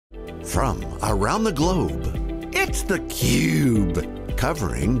from around the globe, it's theCUBE,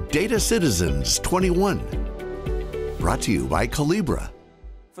 covering Data Citizens 21. Brought to you by Collibra.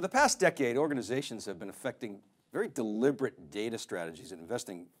 For the past decade, organizations have been affecting very deliberate data strategies and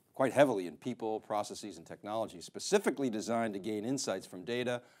investing quite heavily in people, processes, and technologies, specifically designed to gain insights from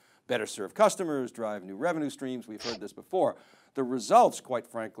data, better serve customers, drive new revenue streams. We've heard this before. The results, quite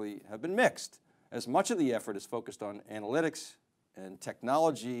frankly, have been mixed, as much of the effort is focused on analytics and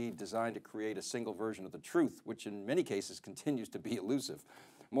technology designed to create a single version of the truth, which in many cases continues to be elusive.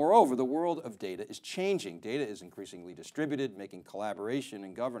 Moreover, the world of data is changing. Data is increasingly distributed, making collaboration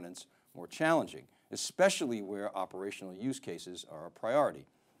and governance more challenging, especially where operational use cases are a priority.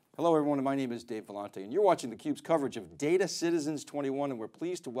 Hello everyone, my name is Dave Vellante, and you're watching theCUBE's coverage of Data Citizens 21, and we're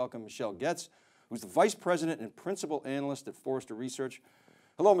pleased to welcome Michele Goetz, who's the Vice President and Principal Analyst at Forrester Research.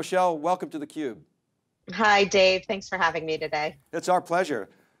 Hello Michele, welcome to theCUBE. Hi Dave, thanks for having me today. It's our pleasure.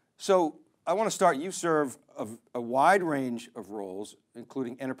 So I want to start, you serve a wide range of roles,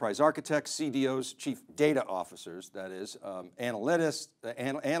 including enterprise architects, CDOs, chief data officers, that is, analysts,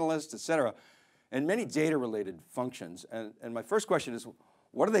 et cetera, and many data related functions. And my first question is,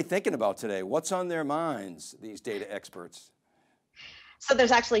 what are they thinking about today? What's on their minds, these data experts? So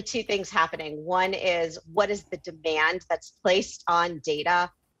there's actually two things happening. One is, what is the demand that's placed on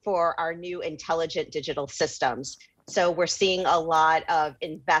data for our new intelligent digital systems? So we're seeing a lot of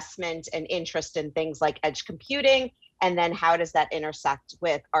investment and interest in things like edge computing, and then how does that intersect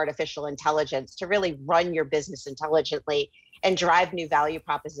with artificial intelligence to really run your business intelligently and drive new value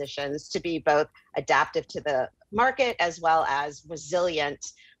propositions to be both adaptive to the market as well as resilient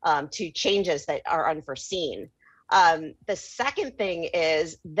to changes that are unforeseen. The second thing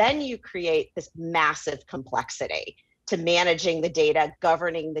is, then you create this massive complexity to managing the data,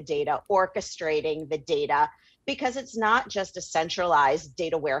 governing the data, orchestrating the data, because it's not just a centralized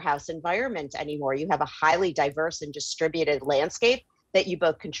data warehouse environment anymore. You have a highly diverse and distributed landscape that you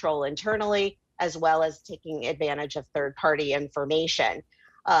both control internally, as well as taking advantage of third-party information.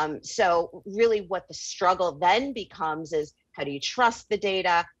 So really what the struggle then becomes is, how do you trust the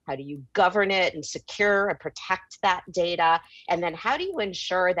data? How do you govern it and secure and protect that data? And then how do you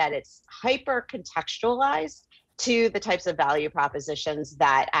ensure that it's hyper contextualized to the types of value propositions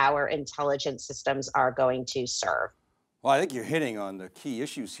that our intelligence systems are going to serve? Well, I think you're hitting on the key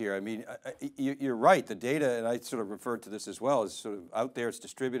issues here. I mean, you're right, the data, and I sort of referred to this as well, is sort of out there, it's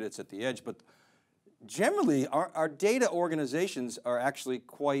distributed, it's at the edge, but generally our data organizations are actually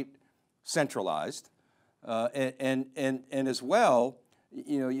quite centralized. And as well,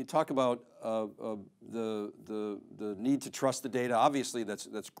 you know, you talk about the need to trust the data. Obviously,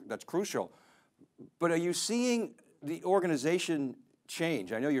 that's crucial. But are you seeing the organization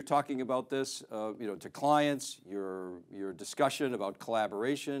change? I know you're talking about this, you know, to clients. Your discussion about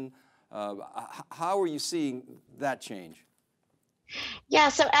collaboration. How are you seeing that change? Yeah,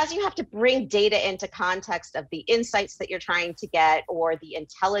 so as you have to bring data into context of the insights that you're trying to get, or the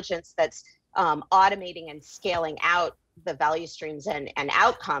intelligence that's automating and scaling out the value streams and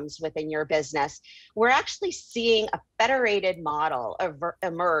outcomes within your business, we're actually seeing a federated model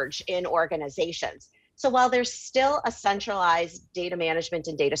emerge in organizations. So while there's still a centralized data management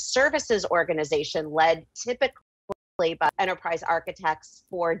and data services organization led typically by enterprise architects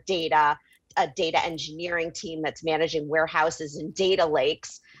for data, a data engineering team that's managing warehouses and data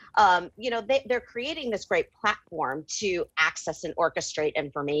lakes, you know, they're creating this great platform to access and orchestrate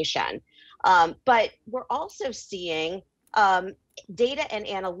information. But we're also seeing data and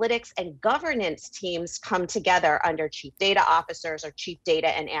analytics and governance teams come together under chief data officers or chief data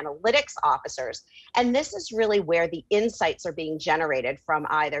and analytics officers. And this is really where the insights are being generated from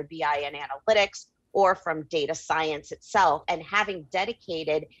either BI and analytics or from data science itself, and having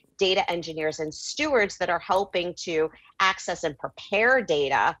dedicated data engineers and stewards that are helping to access and prepare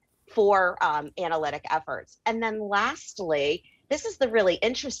data for analytic efforts. And then lastly, this is the really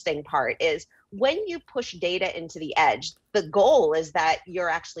interesting part, is when you push data into the edge, the goal is that you're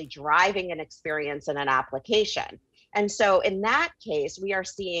actually driving an experience in an application. And so in that case, we are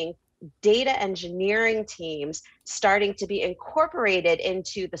seeing data engineering teams starting to be incorporated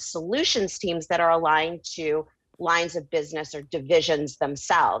into the solutions teams that are aligned to lines of business or divisions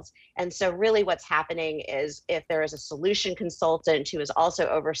themselves. And so really what's happening is, if there is a solution consultant who is also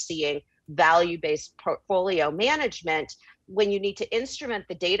overseeing value-based portfolio management, when you need to instrument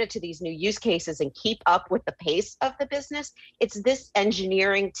the data to these new use cases and keep up with the pace of the business, it's this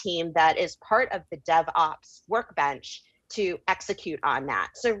engineering team that is part of the DevOps workbench to execute on that.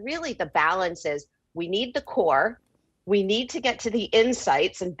 So really the balance is, we need the core, we need to get to the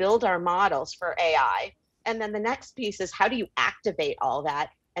insights and build our models for AI. And then the next piece is, how do you activate all that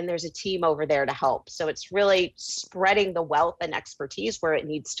and there's a team over there to help. So it's really spreading the wealth and expertise where it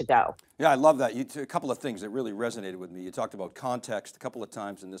needs to go. Yeah, I love that. A couple of things that really resonated with me. You talked about context a couple of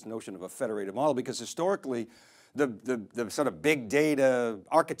times in this notion of a federated model, because historically, the sort of big data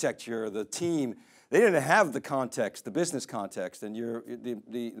architecture, the team, they didn't have the context, the business context, and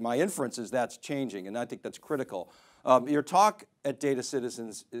my inference is that's changing, and I think that's critical. Your talk at Data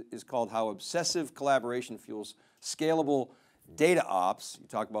Citizens is called How Obsessive Collaboration Fuels Scalable Data Ops. You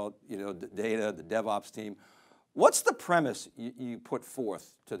talk about the data, the DevOps team. What's the premise you put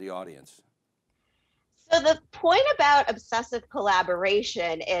forth to the audience? So the point about obsessive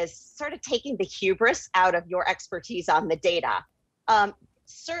collaboration is sort of taking the hubris out of your expertise on the data.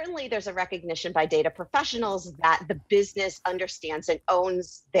 Certainly there's a recognition by data professionals that the business understands and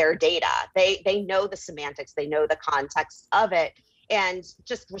owns their data. They know the semantics, they know the context of it, and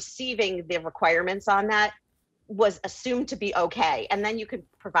just receiving the requirements on that was assumed to be okay. And then you can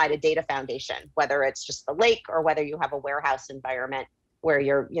provide a data foundation, whether it's just the lake or whether you have a warehouse environment where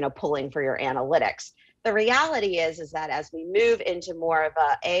you're pulling for your analytics. The reality is that as we move into more of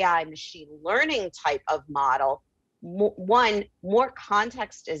a AI machine learning type of model, more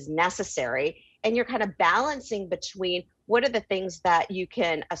context is necessary, and you're kind of balancing between what are the things that you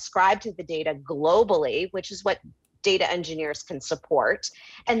can ascribe to the data globally, which is what data engineers can support.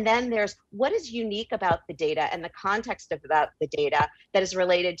 And then there's what is unique about the data and the context about the data that is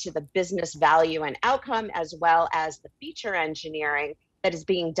related to the business value and outcome, as well as the feature engineering that is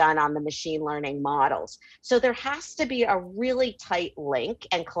being done on the machine learning models. So there has to be a really tight link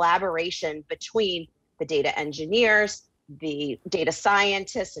and collaboration between the data engineers, the data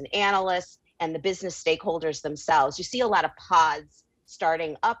scientists and analysts, and the business stakeholders themselves. You see a lot of pods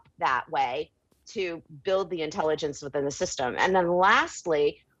starting up that way to build the intelligence within the system. And then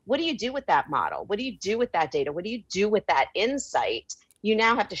lastly, what do you do with that model? What do you do with that data? What do you do with that insight? You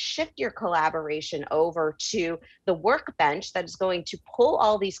now have to shift your collaboration over to the workbench that is going to pull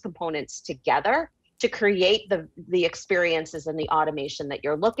all these components together to create the experiences and the automation that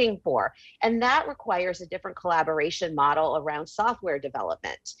you're looking for. And that requires a different collaboration model around software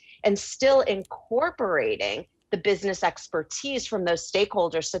development, and still incorporating the business expertise from those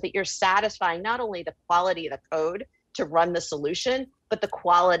stakeholders so that you're satisfying not only the quality of the code to run the solution, but the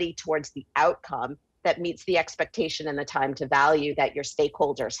quality towards the outcome that meets the expectation and the time to value that your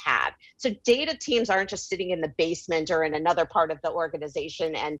stakeholders have. So data teams aren't just sitting in the basement or in another part of the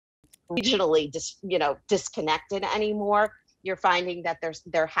organization and regionally disconnected anymore. You're finding that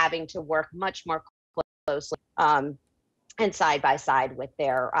they're having to work much more closely and side by side with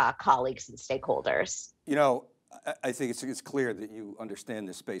their colleagues and stakeholders. I think it's clear that you understand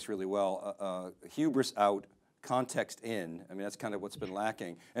this space really well. Hubris out, context in. I mean, that's kind of what's been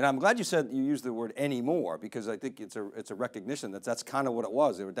lacking. And I'm glad you used the word anymore, because I think it's a recognition that that's kind of what it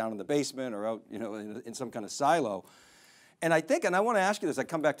was. They were down in the basement or out, in some kind of silo. And I want to ask you this, I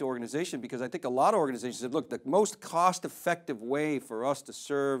come back to organization, because I think a lot of organizations said, look, the most cost-effective way for us to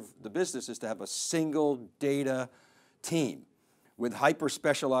serve the business is to have a single data team with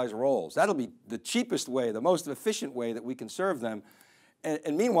hyper-specialized roles. That'll be the cheapest way, the most efficient way that we can serve them.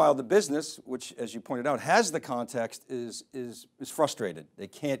 And meanwhile, the business, which, as you pointed out, has the context, is frustrated. They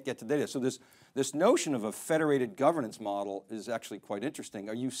can't get to data. So this notion of a federated governance model is actually quite interesting.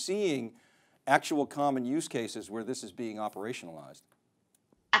 Are you seeing actual common use cases where this is being operationalized?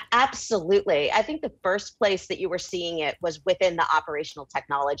 Absolutely. I think the first place that you were seeing it was within the operational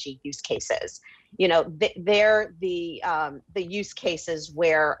technology use cases. They're the use cases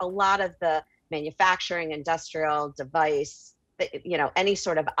where a lot of the manufacturing, industrial device, any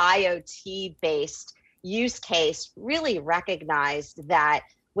sort of IoT-based use case really recognized that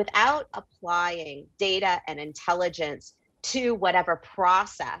without applying data and intelligence to whatever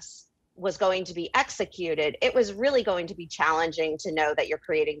process was going to be executed, it was really going to be challenging to know that you're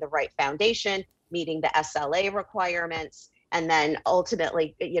creating the right foundation, meeting the SLA requirements, and then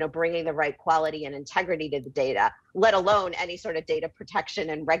ultimately, bringing the right quality and integrity to the data, let alone any sort of data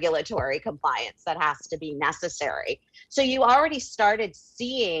protection and regulatory compliance that has to be necessary. So you already started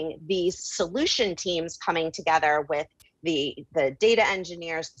seeing these solution teams coming together with the data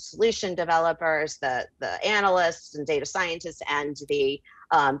engineers, the solution developers, the analysts and data scientists, and the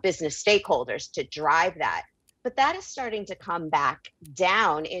business stakeholders to drive that. But that is starting to come back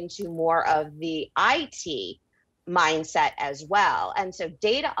down into more of the IT mindset as well. And so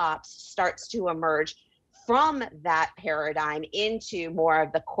data ops starts to emerge from that paradigm into more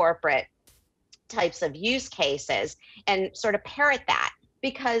of the corporate types of use cases, and sort of parrot that,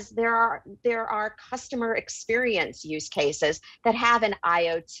 because there are customer experience use cases that have an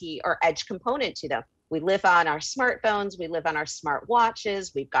IoT or edge component to them. We live on our smartphones, we live on our smart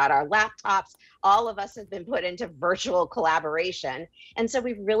watches, we've got our laptops. All of us have been put into virtual collaboration. And so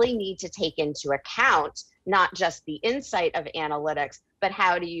we really need to take into account not just the insight of analytics, but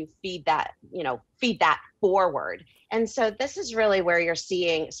how do you feed that, feed that forward. And so this is really where you're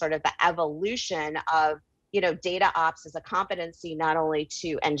seeing sort of the evolution of, data ops as a competency, not only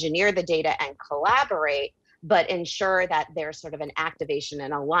to engineer the data and collaborate, but ensure that there's sort of an activation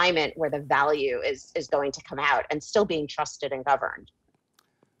and alignment where the value is going to come out and still being trusted and governed.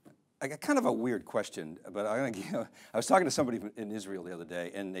 I got kind of a weird question, but I was talking to somebody in Israel the other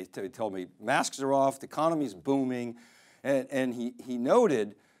day, and they told me masks are off, the economy's booming, and he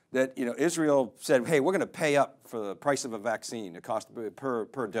noted that Israel said, hey, we're going to pay up for the price of a vaccine, the cost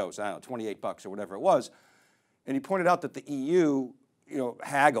per dose, I don't know, $28 or whatever it was, and he pointed out that the EU,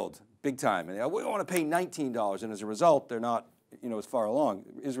 haggled big time, and we want to pay $19, and as a result, they're not, as far along.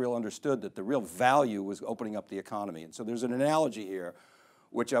 Israel understood that the real value was opening up the economy, and so there's an analogy here,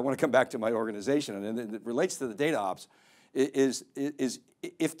 which I want to come back to my organization, and it relates to the data ops. Is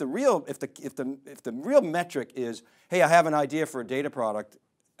if the real metric is, hey, I have an idea for a data product,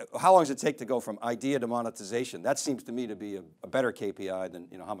 how long does it take to go from idea to monetization? That seems to me to be a better KPI than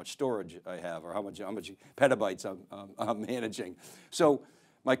how much storage I have or how much petabytes I'm managing. So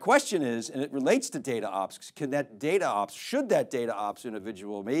my question is, and it relates to data ops, should that data ops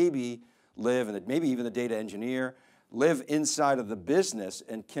individual maybe live, and maybe even the data engineer, live inside of the business,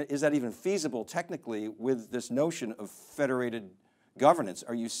 and is that even feasible technically with this notion of federated governance?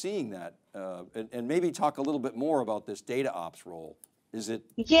 Are you seeing that? And maybe talk a little bit more about this data ops role. Is it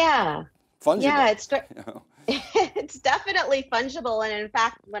fungible? Yeah, it's definitely fungible. And in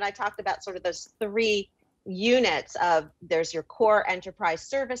fact, when I talked about sort of those three units of, there's your core enterprise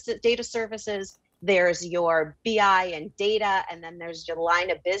services, data services, there's your BI and data, and then there's your line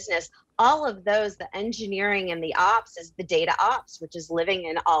of business. All of those, the engineering and the ops is the data ops, which is living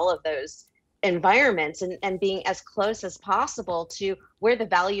in all of those environments and being as close as possible to where the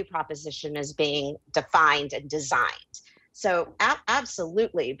value proposition is being defined and designed. So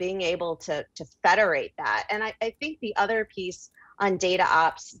absolutely being able to federate that. And I think the other piece on data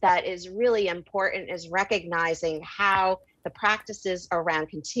ops that is really important is recognizing how the practices around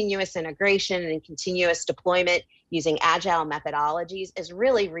continuous integration and continuous deployment using agile methodologies is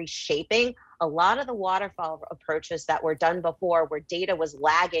really reshaping a lot of the waterfall approaches that were done before, where data was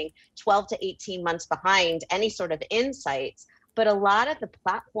lagging 12 to 18 months behind any sort of insights. But a lot of the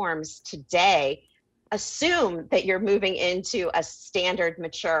platforms today assume that you're moving into a standard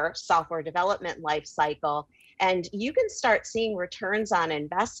mature software development life cycle, and you can start seeing returns on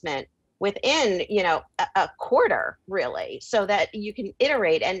investment within a quarter, really, so that you can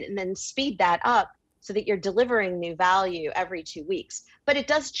iterate and then speed that up so that you're delivering new value every 2 weeks. But it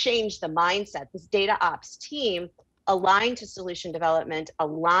does change the mindset. This data ops team, aligned to solution development,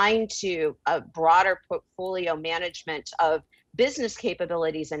 aligned to a broader portfolio management of business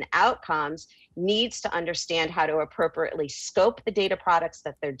capabilities and outcomes, needs to understand how to appropriately scope the data products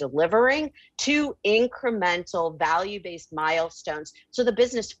that they're delivering to incremental value-based milestones, so the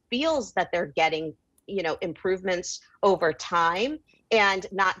business feels that they're getting improvements over time and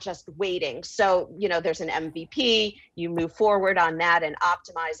not just waiting. So there's an MVP, you move forward on that and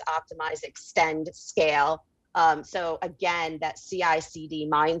optimize, extend, scale. So again, that CI/CD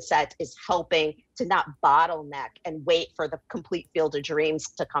mindset is helping to not bottleneck and wait for the complete field of dreams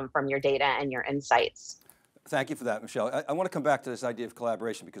to come from your data and your insights. Thank you for that, Michelle. I want to come back to this idea of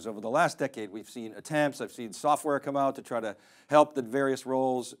collaboration, because over the last decade, we've seen attempts, I've seen software come out to try to help the various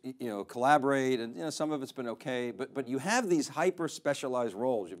roles, collaborate, and some of it's been okay, but you have these hyper-specialized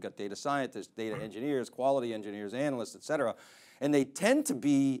roles. You've got data scientists, data engineers, quality engineers, analysts, et cetera, and they tend to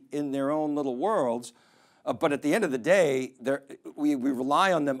be in their own little worlds. But at the end of the day, we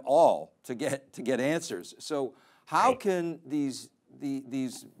rely on them all to get answers. So how can these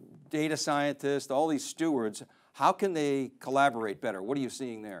data scientists, all these stewards, how can they collaborate better? What are you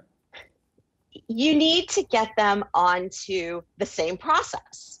seeing there? You need to get them onto the same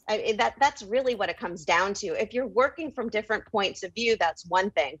process. That's really what it comes down to. If you're working from different points of view, that's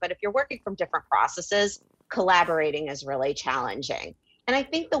one thing. But if you're working from different processes, collaborating is really challenging. And I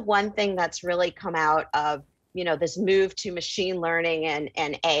think the one thing that's really come out of this move to machine learning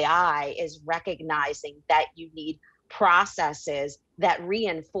and AI is recognizing that you need processes that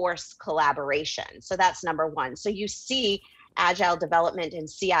reinforce collaboration. So that's number one. So you see agile development and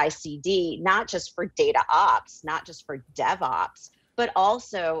CI/CD, not just for data ops, not just for DevOps, but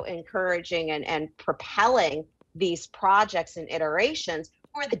also encouraging and propelling these projects and iterations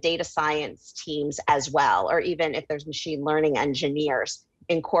for the data science teams as well, or even if there's machine learning engineers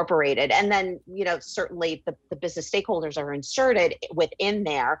incorporated. And then, certainly the business stakeholders are inserted within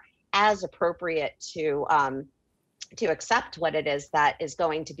there as appropriate to accept what it is that is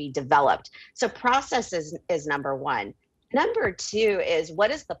going to be developed. So process is number one. Number two is,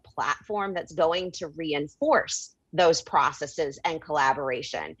 what is the platform that's going to reinforce those processes and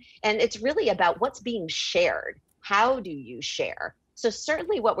collaboration? And it's really about what's being shared. How do you share? So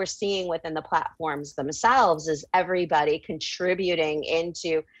certainly what we're seeing within the platforms themselves is everybody contributing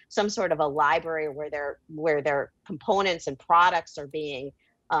into some sort of a library where their components and products are being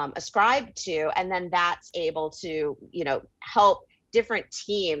ascribed to, and then that's able to, help different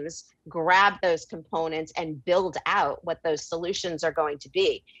teams grab those components and build out what those solutions are going to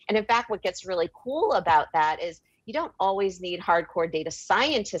be. And in fact, what gets really cool about that is you don't always need hardcore data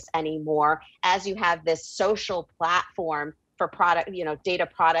scientists anymore, as you have this social platform for product, data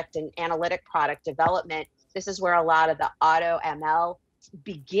product and analytic product development. This is where a lot of the auto ML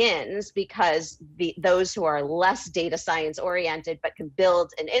begins, because those who are less data science oriented but can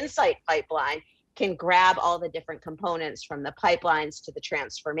build an insight pipeline can grab all the different components, from the pipelines to the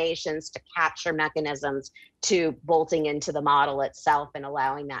transformations to capture mechanisms to bolting into the model itself and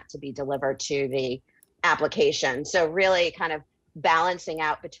allowing that to be delivered to the application. So really kind of balancing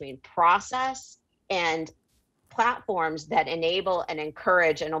out between process and platforms that enable and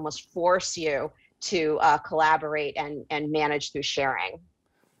encourage and almost force you to collaborate and manage through sharing.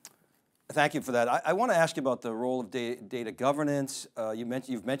 Thank you for that. I want to ask you about the role of data governance.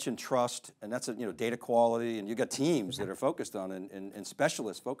 You've mentioned trust, and that's data quality, and you've got teams that are focused on and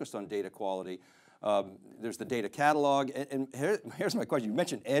specialists focused on data quality. There's the data catalog, and here's my question. You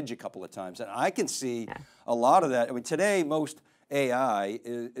mentioned edge a couple of times, and I can see a lot of that. I mean, today most AI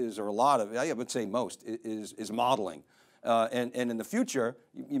or a lot of, I would say most, is modeling. And in the future,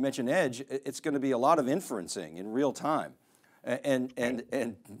 you mentioned edge, it's going to be a lot of inferencing in real time. And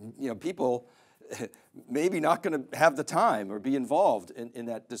people maybe not going to have the time or be involved in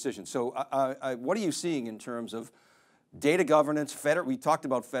that decision. So what are you seeing in terms of data governance? We talked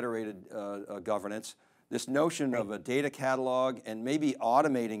about federated governance, this notion of a data catalog and maybe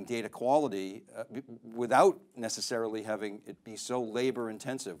automating data quality without necessarily having it be so labor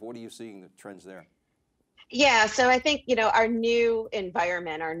intensive. What are you seeing the trends there? Yeah, so I think, our new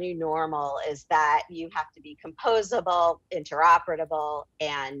environment, our new normal is that you have to be composable, interoperable,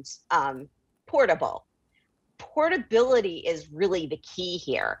 and portable. Portability is really the key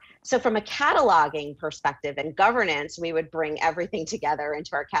here. So from a cataloging perspective and governance, we would bring everything together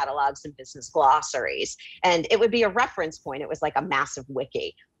into our catalogs and business glossaries. And it would be a reference point. It was like a massive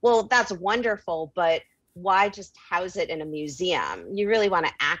wiki. Well, that's wonderful, but why just house it in a museum? You really want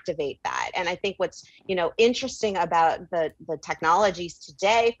to activate that. And I think what's interesting about the technologies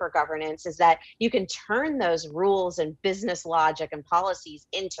today for governance is that you can turn those rules and business logic and policies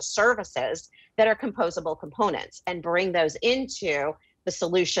into services that are composable components and bring those into the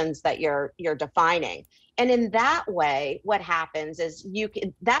solutions that you're defining. And in that way, what happens is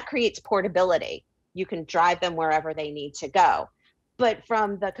that creates portability. You can drive them wherever they need to go. But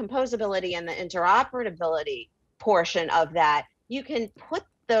from the composability and the interoperability portion of that, you can put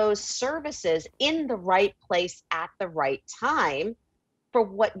those services in the right place at the right time for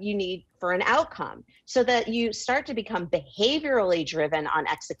what you need for an outcome, so that you start to become behaviorally driven on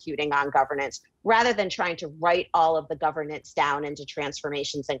executing on governance, rather than trying to write all of the governance down into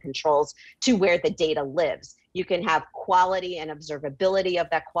transformations and controls to where the data lives. You can have quality and observability of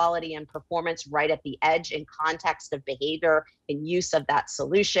that quality and performance right at the edge in context of behavior and use of that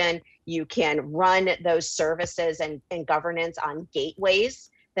solution. You can run those services and governance on gateways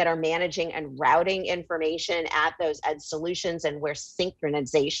that are managing and routing information at those edge solutions, and where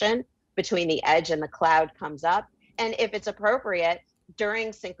synchronization between the edge and the cloud comes up. And if it's appropriate,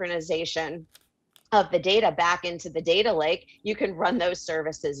 during synchronization of the data back into the data lake, you can run those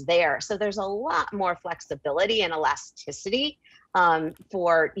services there. So there's a lot more flexibility and elasticity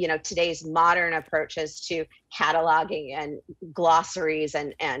for today's modern approaches to cataloging and glossaries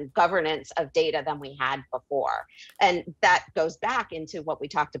and governance of data than we had before. And that goes back into what we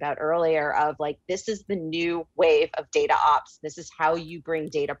talked about earlier of this is the new wave of data ops. This is how you bring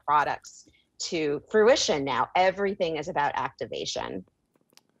data products to fruition now. Everything is about activation.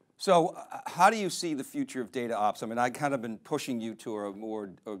 So how do you see the future of data ops? I mean, I kind of been pushing you to a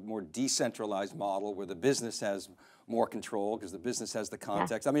more decentralized model where the business has more control because the business has the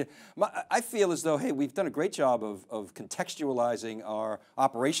context. Yeah. I mean, I feel as though, hey, we've done a great job of contextualizing our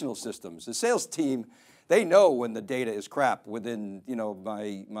operational systems. The sales team, they know when the data is crap within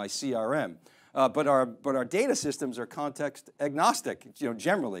my CRM. but our data systems are context agnostic,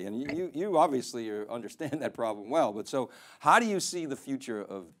 generally, and you obviously understand that problem well. But so, how do you see the future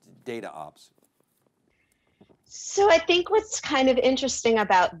of data ops? So I think what's kind of interesting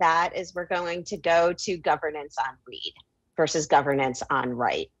about that is we're going to go to governance on read versus governance on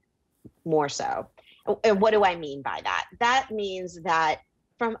write, more so. And what do I mean by that? That means that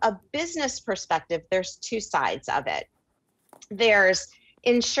from a business perspective, there's two sides of it. There's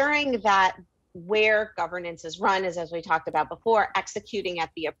ensuring that where governance is run is, as we talked about before, executing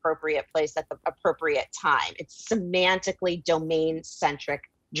at the appropriate place at the appropriate time. It's semantically domain-centric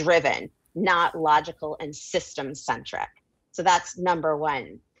driven, not logical and system-centric. So that's number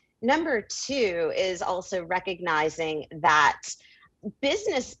one. Number two is also recognizing that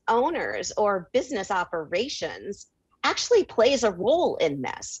business owners or business operations actually plays a role in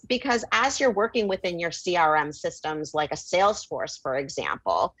this, because as you're working within your CRM systems, like a Salesforce, for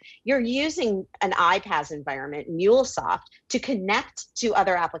example, you're using an iPaaS environment, MuleSoft, to connect to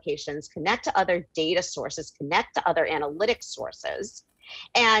other applications, connect to other data sources, connect to other analytics sources.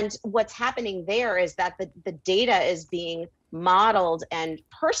 And what's happening there is that the data is being modeled and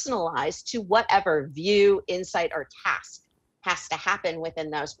personalized to whatever view, insight, or task has to happen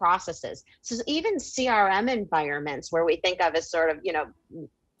within those processes. So even CRM environments, where we think of as sort of,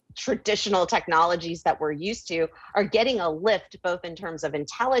 traditional technologies that we're used to, are getting a lift both in terms of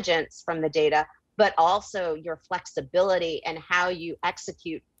intelligence from the data, but also your flexibility and how you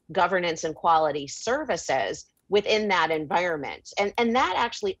execute governance and quality services within that environment. And that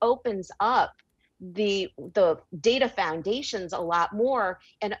actually opens up the data foundations a lot more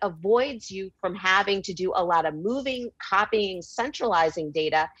and avoids you from having to do a lot of moving, copying, centralizing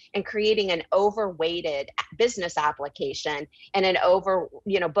data and creating an overweighted business application and an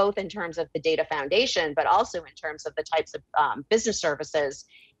both in terms of the data foundation, but also in terms of the types of business services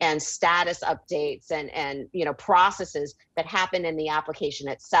and status updates and processes that happen in the application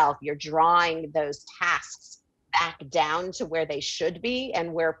itself. You're drawing those tasks back down to where they should be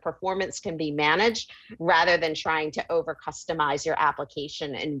and where performance can be managed, rather than trying to over customize your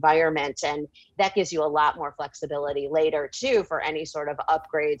application environment. And that gives you a lot more flexibility later too for any sort of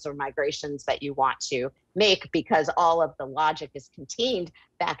upgrades or migrations that you want to make, because all of the logic is contained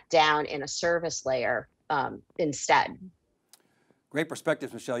back down in a service layer instead. Great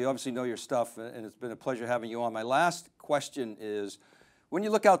perspectives, Michele. You obviously know your stuff, and it's been a pleasure having you on. My last question is, when you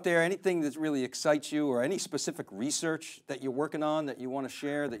look out there, anything that really excites you, or any specific research that you're working on that you want to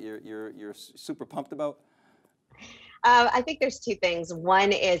share that you're super pumped about? I think there's two things.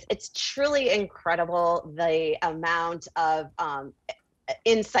 One is it's truly incredible the amount of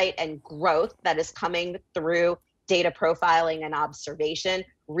insight and growth that is coming through data profiling and observation,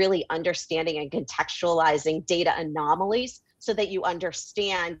 really understanding and contextualizing data anomalies so that you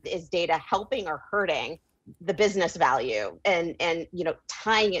understand, is data helping or hurting the business value, and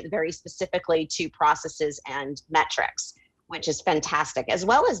tying it very specifically to processes and metrics, which is fantastic, as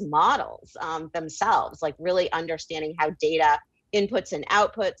well as models themselves, like really understanding how data inputs and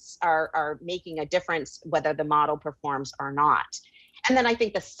outputs are making a difference, whether the model performs or not. And then I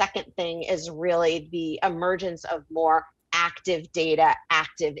think the second thing is really the emergence of more active data,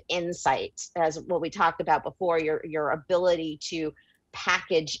 active insights, as what we talked about before, your ability to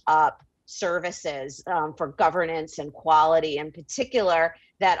package up services for governance and quality in particular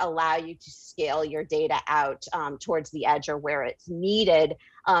that allow you to scale your data out towards the edge or where it's needed,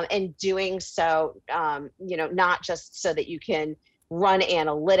 and doing so, not just so that you can run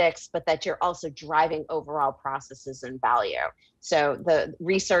analytics, but that you're also driving overall processes and value. So the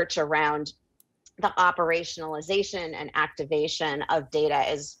research around the operationalization and activation of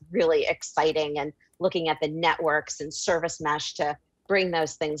data is really exciting, and looking at the networks and service mesh to bring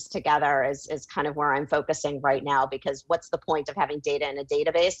those things together is kind of where I'm focusing right now, because what's the point of having data in a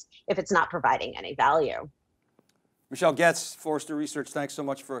database if it's not providing any value? Michele Goetz, Forrester Research, thanks so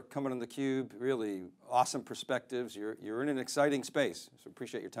much for coming on theCUBE. Really awesome perspectives. You're in an exciting space, so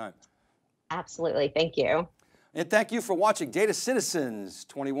appreciate your time. Absolutely, thank you. And thank you for watching Data Citizens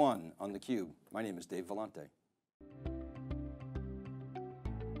 21 on theCUBE. My name is Dave Vellante.